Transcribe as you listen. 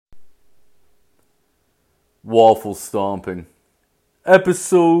Waffle stomping.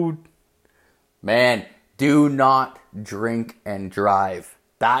 Episode. Man, do not drink and drive.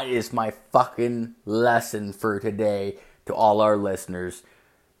 That is my fucking lesson for today to all our listeners.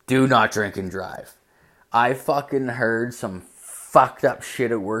 Do not drink and drive. I fucking heard some fucked up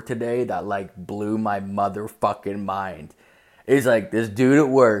shit at work today that blew my motherfucking mind. It's this dude at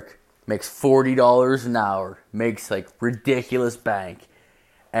work makes $40 an hour, makes ridiculous bank,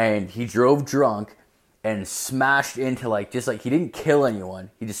 and he drove drunk and smashed into he didn't kill anyone.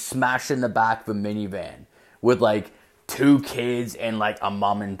 He just smashed in the back of a minivan with two kids and a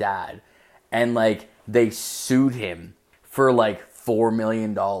mom and dad. And they sued him for $4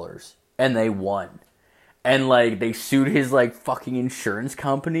 million and they won. And they sued his fucking insurance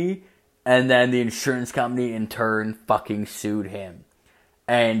company, and then the insurance company in turn fucking sued him.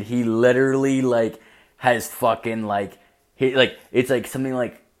 And he literally has fucking it's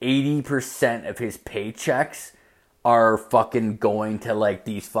something 80% of his paychecks are fucking going to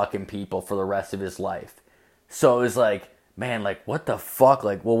these fucking people for the rest of his life. So it was man, what the fuck?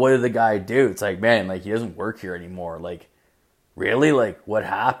 Well, what did the guy do? It's man, he doesn't work here anymore. Really? What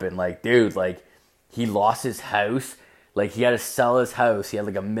happened? Dude, he lost his house. He had to sell his house. He had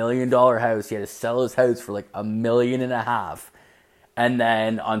 $1 million house. He had to sell his house for $1.5 million. And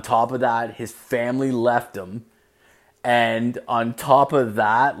then on top of that, his family left him. And on top of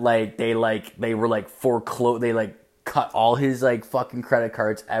that, they were foreclosed. They cut all his fucking credit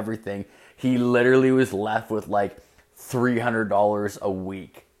cards, everything. He literally was left with $300 a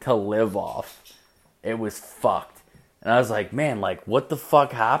week to live off. It was fucked. And I was man, what the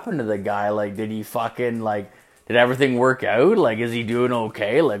fuck happened to the guy? Did he fucking did everything work out? Is he doing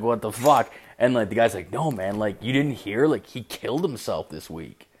okay? What the fuck? And the guy's no, man, you didn't hear? He killed himself this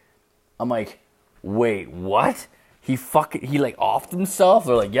week. I'm wait, what? He offed himself?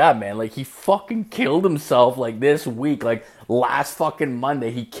 They're yeah, man, he fucking killed himself, this week. Last fucking Monday,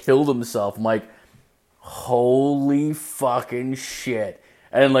 he killed himself. I'm holy fucking shit.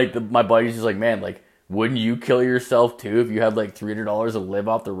 And my buddy's just man, wouldn't you kill yourself too if you had $300 to live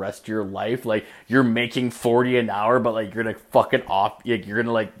off the rest of your life? You're making $40 an hour, but you're gonna fucking off, you're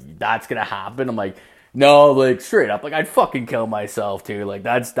gonna that's gonna happen. I'm no, straight up, I'd fucking kill myself too.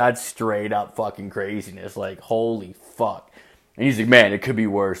 That's straight up fucking craziness. Holy fuck. And he's man, it could be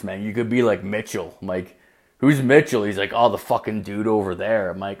worse, man. You could be Mitchell. I'm who's Mitchell? He's oh, the fucking dude over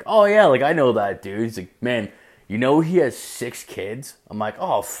there. I'm oh yeah, I know that dude. He's man, you know he has 6 kids? I'm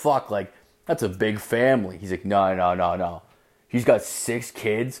oh fuck, that's a big family. He's no. He's got 6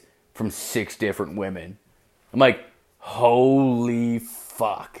 kids from 6 different women. I'm holy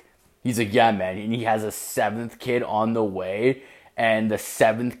fuck. He's yeah, man. And he has a 7th kid on the way. And the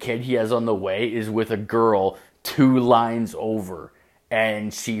 7th kid he has on the way is with a girl 2 lines over.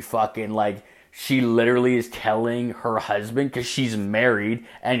 And she fucking she literally is telling her husband, because she's married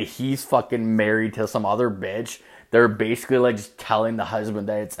and he's fucking married to some other bitch. They're basically just telling the husband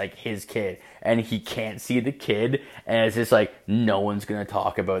that it's his kid, and he can't see the kid, and it's just no one's gonna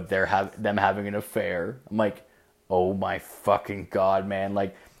talk about them having an affair. I'm oh my fucking god,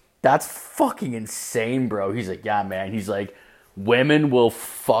 man, that's fucking insane, bro. He's yeah, man. He's women will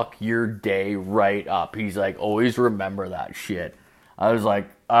fuck your day right up. He's always remember that shit. I was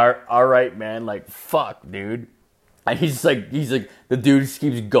all right, man. Fuck, dude. And he's the dude just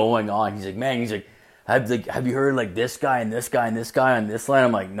keeps going on. He's man. He's have you heard this guy and this guy and this guy on this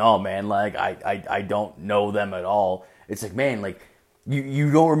line? I'm no, man. I don't know them at all. It's man,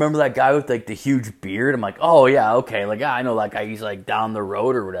 you don't remember that guy with the huge beard? I'm oh yeah, okay. Yeah, I know that guy. He's down the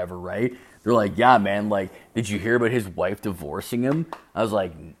road or whatever, right? They're yeah, man. Did you hear about his wife divorcing him? I was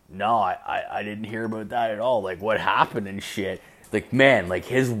no, I didn't hear about that at all. What happened and shit? Man,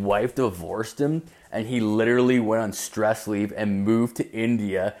 his wife divorced him, and he literally went on stress leave and moved to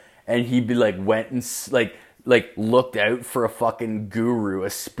India. And he went and looked out for a fucking guru, a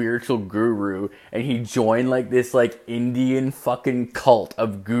spiritual guru, and he joined this Indian fucking cult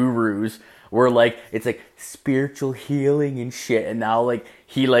of gurus where it's spiritual healing and shit. And now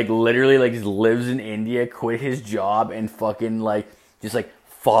he literally just lives in India, quit his job, and fucking just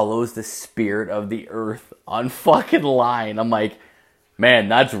follows the spirit of the earth on fucking line. I'm man,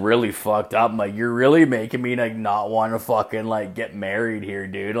 that's really fucked up. You're really making me not want to fucking get married here,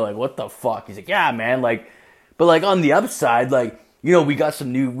 dude. What the fuck? He's yeah, man. But on the upside, we got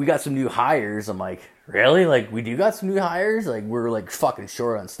some new hires. I'm really? We do got some new hires? We're fucking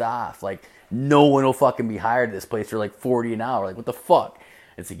short on staff. No one will fucking be hired at this place for $40 an hour. What the fuck?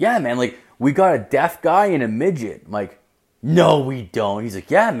 It's yeah, man. We got a deaf guy and a midget. I'm no, we don't. He's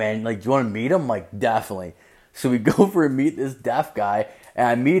yeah, man. Do you want to meet him? Definitely. So we go for a meet this deaf guy, And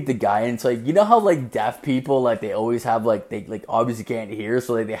I meet the guy, and it's like, you know how, like, deaf people, like, they always have, like, they, like, obviously can't hear,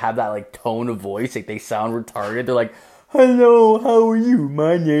 so, like, they have that, like, tone of voice, like, they sound retarded. They're like, hello, how are you?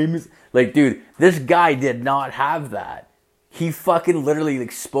 My name is... Like, dude, this guy did not have that. He fucking literally,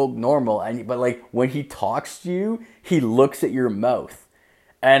 like, spoke normal, but, like, when he talks to you, he looks at your mouth.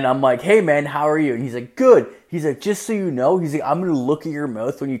 And I'm like, hey, man, how are you? And he's like, good. He's like, just so you know, he's like, I'm going to look at your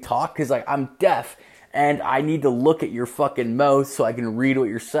mouth when you talk, because, like, I'm deaf. And I need to look at your fucking mouth so I can read what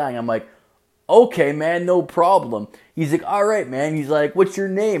you're saying. I'm like, okay, man, no problem. He's like, all right, man. He's like, what's your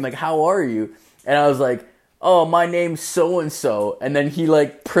name? Like, how are you? And I was like, oh, my name's so-and-so. And then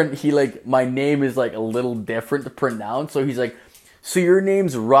my name is, like, a little different to pronounce. So he's like, so your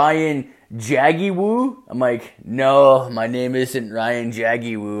name's Ryan Jaggywoo? I'm like, no, my name isn't Ryan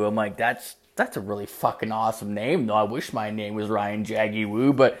Jaggywoo. I'm like, that's a really fucking awesome name, though. I wish my name was Ryan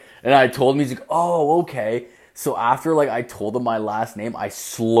Jaggywoo, and I told him, he's like, oh, okay. So after, like, I told him my last name, I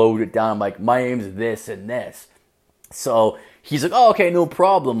slowed it down. I'm like, my name's this and this. So he's like, oh, okay, no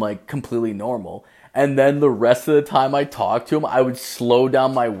problem, like, completely normal. And then the rest of the time I talked to him, I would slow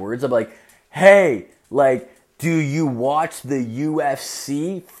down my words. I'm like, hey, like, do you watch the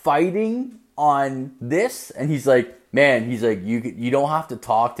UFC fighting on this? And he's like, man, he's like, you don't have to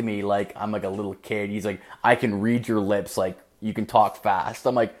talk to me like I'm like a little kid. He's like, I can read your lips, like, you can talk fast.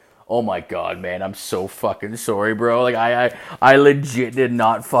 I'm like, oh my god, man, I'm so fucking sorry, bro. Like, I legit did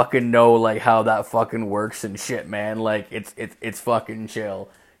not fucking know, like, how that fucking works and shit, man. Like, it's fucking chill.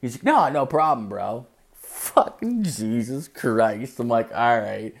 He's like, no problem, bro. Fucking Jesus Christ. I'm like,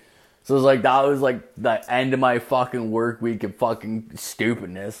 alright. So it's like, that was like the end of my fucking work week of fucking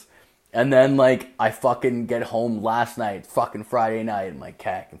stupidness. And then, like, I fucking get home last night, fucking Friday night, and my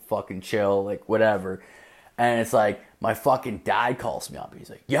cat can fucking chill, like, whatever. And it's like, my fucking dad calls me up. He's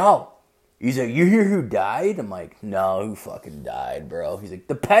like, yo. He's like, you hear who died? I'm like, no, who fucking died, bro? He's like,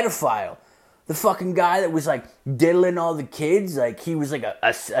 the pedophile. The fucking guy that was, like, diddling all the kids. Like, he was, like,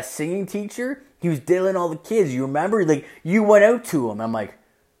 a singing teacher. He was diddling all the kids. You remember? Like, you went out to him. I'm like,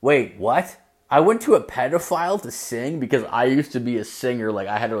 wait, what? I went to a pedophile to sing because I used to be a singer. Like,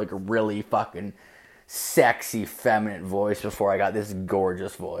 I had like a really fucking sexy, feminine voice before I got this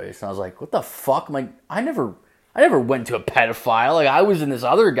gorgeous voice. And I was like, what the fuck? I'm like, I never went to a pedophile. Like, I was in this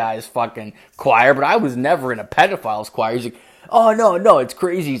other guy's fucking choir, but I was never in a pedophile's choir. He's like, oh, no, it's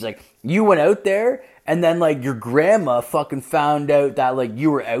crazy. He's like, you went out there, and then, like, your grandma fucking found out that, like,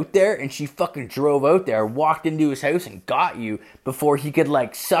 you were out there, and she fucking drove out there, walked into his house, and got you before he could,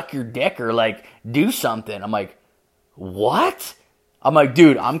 like, suck your dick or, like, do something. I'm like, what? I'm like,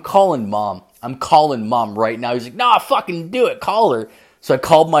 dude, I'm calling mom. I'm calling mom right now. He's like, nah, fucking do it. Call her. So I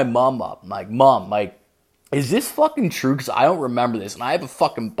called my mom up. I'm like, mom, like, is this fucking true? Because I don't remember this, and I have a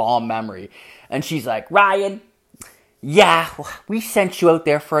fucking bomb memory. And she's like, Ryan, yeah, we sent you out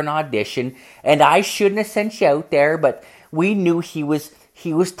there for an audition, and I shouldn't have sent you out there, but we knew he was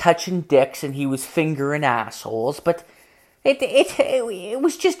touching dicks and he was fingering assholes, but it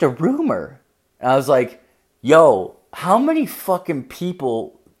was just a rumor. And I was like, yo, how many fucking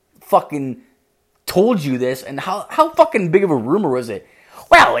people fucking told you this, and how fucking big of a rumor was it?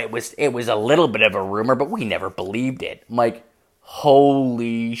 Well, it was a little bit of a rumor, but we never believed it. I'm like,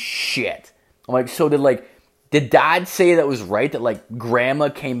 holy shit. I'm like, so did dad say that was right, that, like, grandma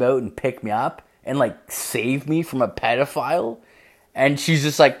came out and picked me up and, like, saved me from a pedophile? And she's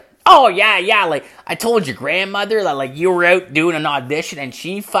just like, oh, yeah, like, I told your grandmother that, like, you were out doing an audition and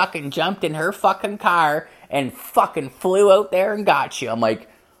she fucking jumped in her fucking car and fucking flew out there and got you. I'm like,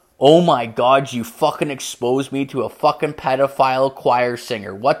 oh my god, you fucking exposed me to a fucking pedophile choir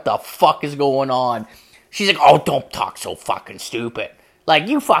singer. What the fuck is going on? She's like, oh, don't talk so fucking stupid. Like,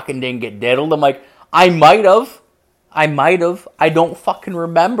 you fucking didn't get diddled. I'm like, I might have. I don't fucking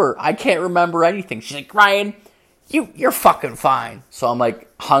remember. I can't remember anything. She's like, Ryan, you're fucking fine. So I'm like,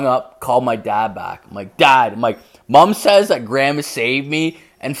 hung up, called my dad back. I'm like, Dad, Mom says that grandma saved me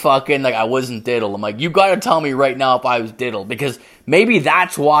and fucking, like, I wasn't diddled. I'm like, you gotta tell me right now if I was diddled, because maybe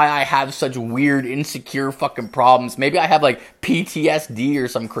that's why I have such weird, insecure fucking problems. Maybe I have, like, PTSD or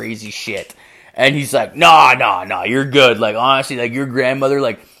some crazy shit. And he's like, nah, you're good. Like, honestly, like, your grandmother,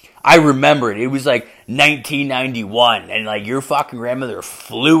 like, I remember it. It was like 1991, and like your fucking grandmother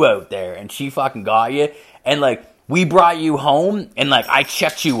flew out there, and she fucking got you, and like we brought you home, and like I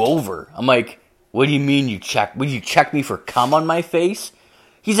checked you over. I'm like, what do you mean you checked? Would you check me for cum on my face?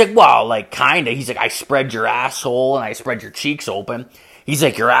 He's like, well, like kinda. He's like, I spread your asshole and I spread your cheeks open. He's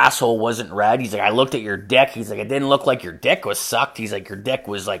like, your asshole wasn't red. He's like, I looked at your dick. He's like, it didn't look like your dick was sucked. He's like, your dick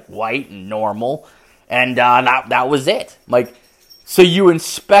was like white and normal, and that was it. I'm like, So you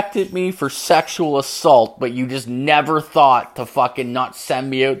inspected me for sexual assault, but you just never thought to fucking not send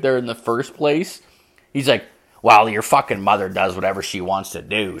me out there in the first place? He's like, well, your fucking mother does whatever she wants to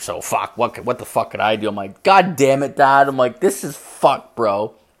do, so fuck, what the fuck could I do? I'm like, God damn it, Dad. I'm like, this is fuck,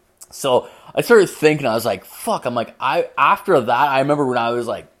 bro. So I started thinking, I was like, fuck. I'm like, after that, I remember when I was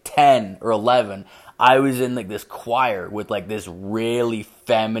like 10 or 11, I was in like this choir with like this really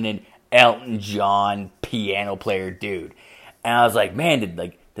feminine Elton John piano player dude. And I was like, man,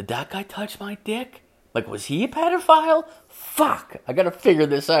 did that guy touch my dick? Like, was he a pedophile? Fuck, I gotta figure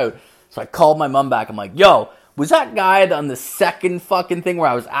this out. So I called my mom back. I'm like, yo, was that guy on the second fucking thing where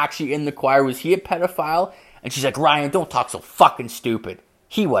I was actually in the choir, was he a pedophile? And she's like, Ryan, don't talk so fucking stupid.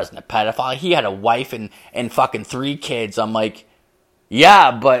 He wasn't a pedophile. He had a wife and fucking 3 kids. I'm like,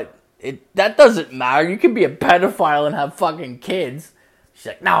 yeah, but that doesn't matter. You can be a pedophile and have fucking kids. She's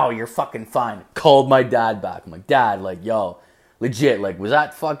like, no, you're fucking fine. Called my dad back. I'm like, Dad, like, yo, legit, like, was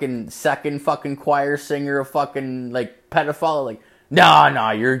that fucking second fucking choir singer a fucking, like, pedophile? Like,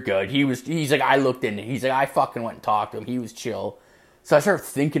 nah, you're good. He's like, I looked into it. He's like, I fucking went and talked to him. He was chill. So I started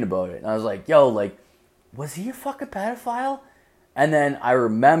thinking about it. And I was like, yo, like, was he a fucking pedophile? And then I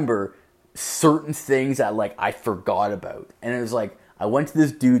remember certain things that, like, I forgot about. And it was like, I went to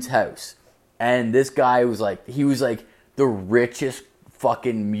this dude's house. And this guy was like, he was like the richest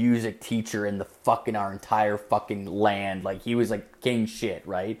fucking music teacher in the fucking our entire fucking land. Like, he was like king shit,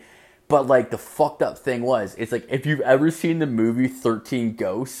 right? But like the fucked up thing was, it's like, if you've ever seen the movie 13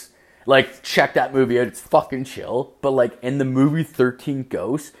 Ghosts, like, check that movie out, it's fucking chill. But like in the movie 13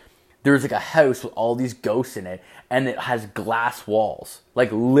 Ghosts, there's like a house with all these ghosts in it, and it has glass walls.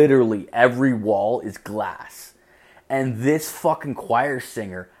 Like, literally every wall is glass. And this fucking choir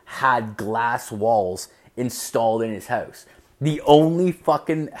singer had glass walls installed in his house. The only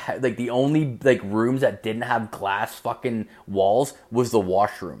fucking, like, the only, like, rooms that didn't have glass fucking walls was the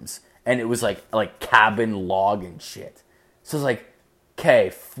washrooms. And it was, like cabin log and shit. So I was like,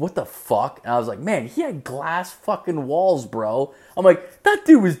 okay, what the fuck? And I was like, man, he had glass fucking walls, bro. I'm like, that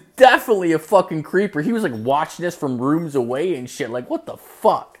dude was definitely a fucking creeper. He was, like, watching us from rooms away and shit. Like, what the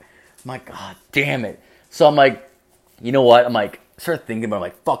fuck? I'm like, God damn it. So I'm like, you know what? I'm like, started thinking about it. I'm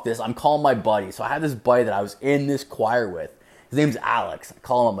like, fuck this. I'm calling my buddy. So I had this buddy that I was in this choir with. His name's Alex. I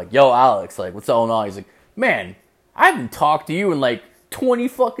call him, I'm like, yo, Alex, like, what's going on? He's like, man, I haven't talked to you in like 20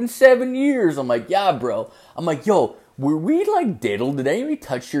 fucking 7 years. I'm like, yeah, bro. I'm like, yo, were we like diddled? Did anybody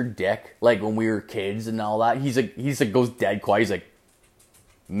touch your dick like when we were kids and all that? He's like goes dead quiet. He's like,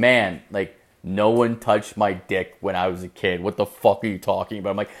 man, like, no one touched my dick when I was a kid. What the fuck are you talking about?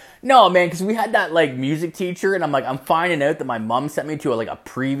 I'm like, no, man, because we had that, like, music teacher, and I'm like, I'm finding out that my mom sent me to, a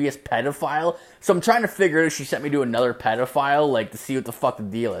previous pedophile, so I'm trying to figure out if she sent me to another pedophile, like, to see what the fuck the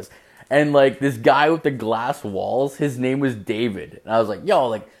deal is. And, like, this guy with the glass walls, his name was David. And I was like, yo,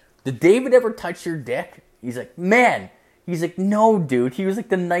 like, did David ever touch your dick? He's like, man. He's like, no, dude. He was, like,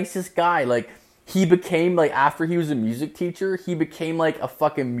 the nicest guy. Like, he became, like, after he was a music teacher, he became, like, a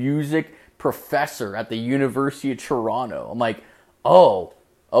fucking music professor at the University of Toronto. I'm like, oh,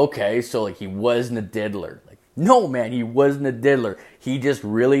 okay, so like he wasn't a diddler. Like, no, man, he wasn't a diddler. He just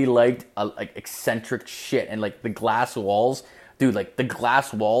really liked like eccentric shit. And like the glass walls, dude, like the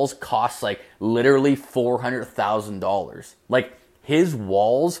glass walls cost like literally $400,000. Like, his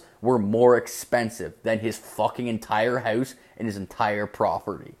walls were more expensive than his fucking entire house and his entire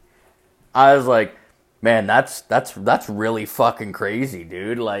property. I was like, man, that's really fucking crazy,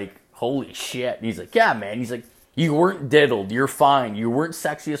 dude. Like, holy shit. And he's like, yeah, man. He's like, you weren't diddled. You're fine. You weren't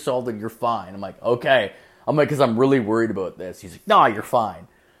sexually assaulted. You're fine. I'm like, okay. I'm like, because I'm really worried about this. He's like, nah, you're fine.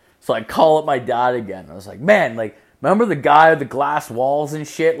 So I call up my dad again. I was like, man, like, remember the guy with the glass walls and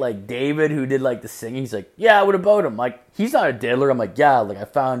shit? Like, David, who did, like, the singing? He's like, yeah, what about him? Like, he's not a diddler. I'm like, yeah, like, I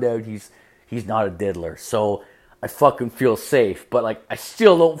found out he's not a diddler. So I fucking feel safe. But, like, I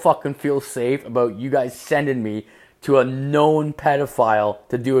still don't fucking feel safe about you guys sending me to a known pedophile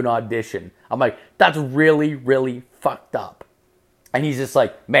to do an audition. I'm like, that's really, really fucked up. And he's just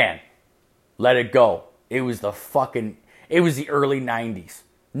like, man, let it go. It was the early 90s.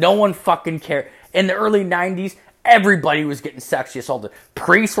 No one fucking cared. In the early 90s, everybody was getting sexually assaulted.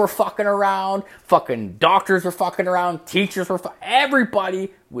 Priests were fucking around. Fucking doctors were fucking around. Teachers were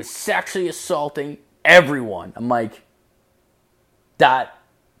everybody was sexually assaulting everyone. I'm like, that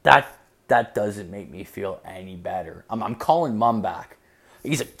doesn't make me feel any better. I'm calling mom back.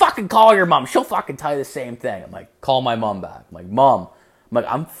 He's like, fucking call your mom. She'll fucking tell you the same thing. I'm like, call my mom back. I'm like, Mom. I'm like,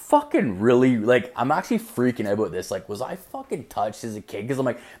 I'm fucking really, like, I'm actually freaking out about this. Like, was I fucking touched as a kid? Because I'm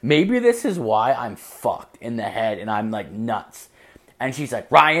like, maybe this is why I'm fucked in the head and I'm, like, nuts. And she's like,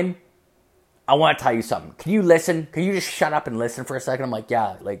 Ryan, I want to tell you something. Can you listen? Can you just shut up and listen for a second? I'm like,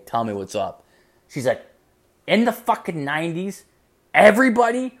 yeah, like, tell me what's up. She's like, in the fucking 90s,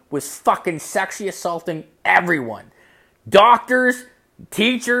 everybody was fucking sexually assaulting everyone. Doctors,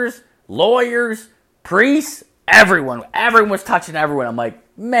 teachers, lawyers, priests, everyone. Everyone was touching everyone. I'm like,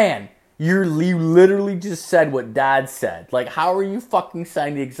 man, you literally just said what Dad said. Like, how are you fucking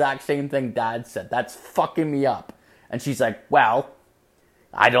saying the exact same thing Dad said? That's fucking me up. And she's like, well,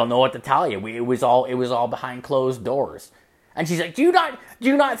 I don't know what to tell you. It was all behind closed doors. And she's like, do you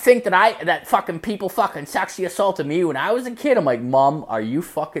not think that fucking people fucking sexually assaulted me when I was a kid? I'm like, Mom, are you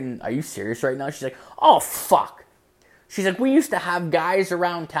serious right now? She's like, oh, fuck. She's like, we used to have guys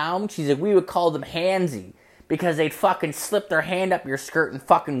around town. She's like, we would call them handsy because they'd fucking slip their hand up your skirt and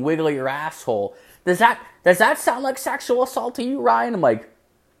fucking wiggle your asshole. Does that sound like sexual assault to you, Ryan? I'm like,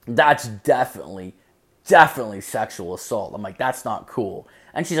 that's definitely sexual assault. I'm like, that's not cool.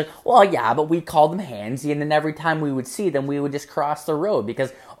 And she's like, well, yeah, but we called them handsy, and then every time we would see them, we would just cross the road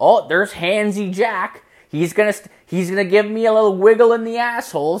because, oh, there's handsy Jack. He's gonna give me a little wiggle in the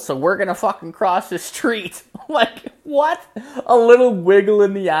asshole, so we're gonna fucking cross the street. I'm like, what? A little wiggle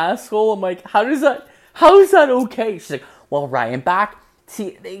in the asshole? I'm like, how is that okay? She's like, well, Ryan,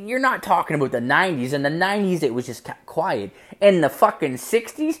 see, you're not talking about the 90s. In the 90s, it was just kept quiet. In the fucking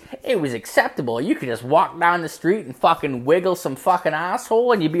 60s, it was acceptable. You could just walk down the street and fucking wiggle some fucking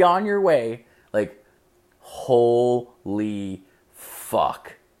asshole and you'd be on your way. Like, holy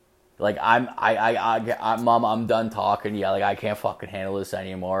fuck. Like, Mom, I'm done talking. Yeah, like, I can't fucking handle this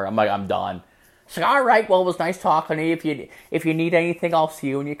anymore. I'm like, I'm done. She's like, all right, well, it was nice talking to you. If you need anything, I'll see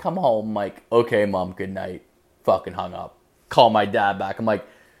you when you come home. I'm like, okay, Mom, good night. Fucking hung up. Call my dad back. I'm like,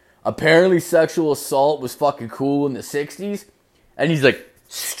 apparently sexual assault was fucking cool in the 60s. And he's like,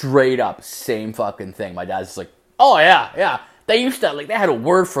 straight up, same fucking thing. My dad's just like, oh, yeah. They used to, like, they had a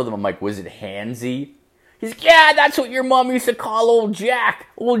word for them. I'm like, was it handsy? He's like, yeah, that's what your mom used to call old Jack.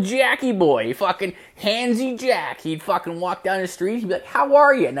 Old Jackie boy. Fucking handsy Jack. He'd fucking walk down the street. He'd be like, how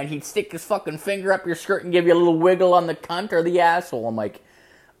are you? And then he'd stick his fucking finger up your skirt and give you a little wiggle on the cunt or the asshole. I'm like,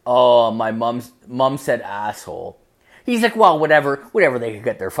 oh, my mom said asshole. He's like, well, whatever they could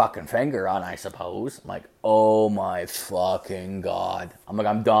get their fucking finger on, I suppose. I'm like, oh my fucking God. I'm like,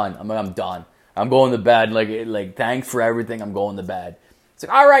 I'm done. I'm going to bed. Like, thanks for everything. I'm going to bed. It's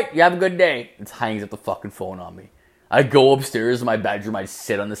like, all right, you have a good day. It hangs up the fucking phone on me. I go upstairs to my bedroom. I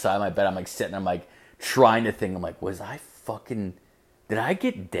sit on the side of my bed. I'm like sitting. I'm like trying to think. I'm like, did I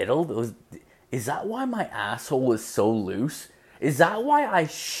get diddled? Is that why my asshole was so loose? Is that why I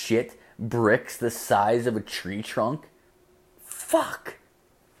shit bricks the size of a tree trunk? Fuck.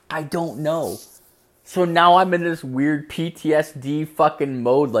 I don't know. So now I'm in this weird PTSD fucking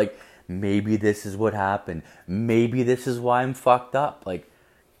mode. Like, maybe this is what happened. Maybe this is why I'm fucked up. Like,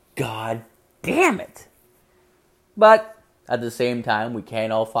 God damn it. But at the same time, we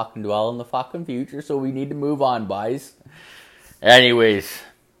can't all fucking dwell in the fucking future, so we need to move on, boys. Anyways,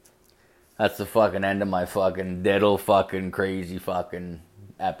 that's the fucking end of my fucking diddle fucking crazy fucking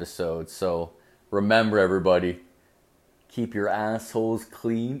episode. So remember, everybody, keep your assholes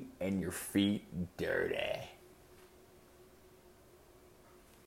clean and your feet dirty.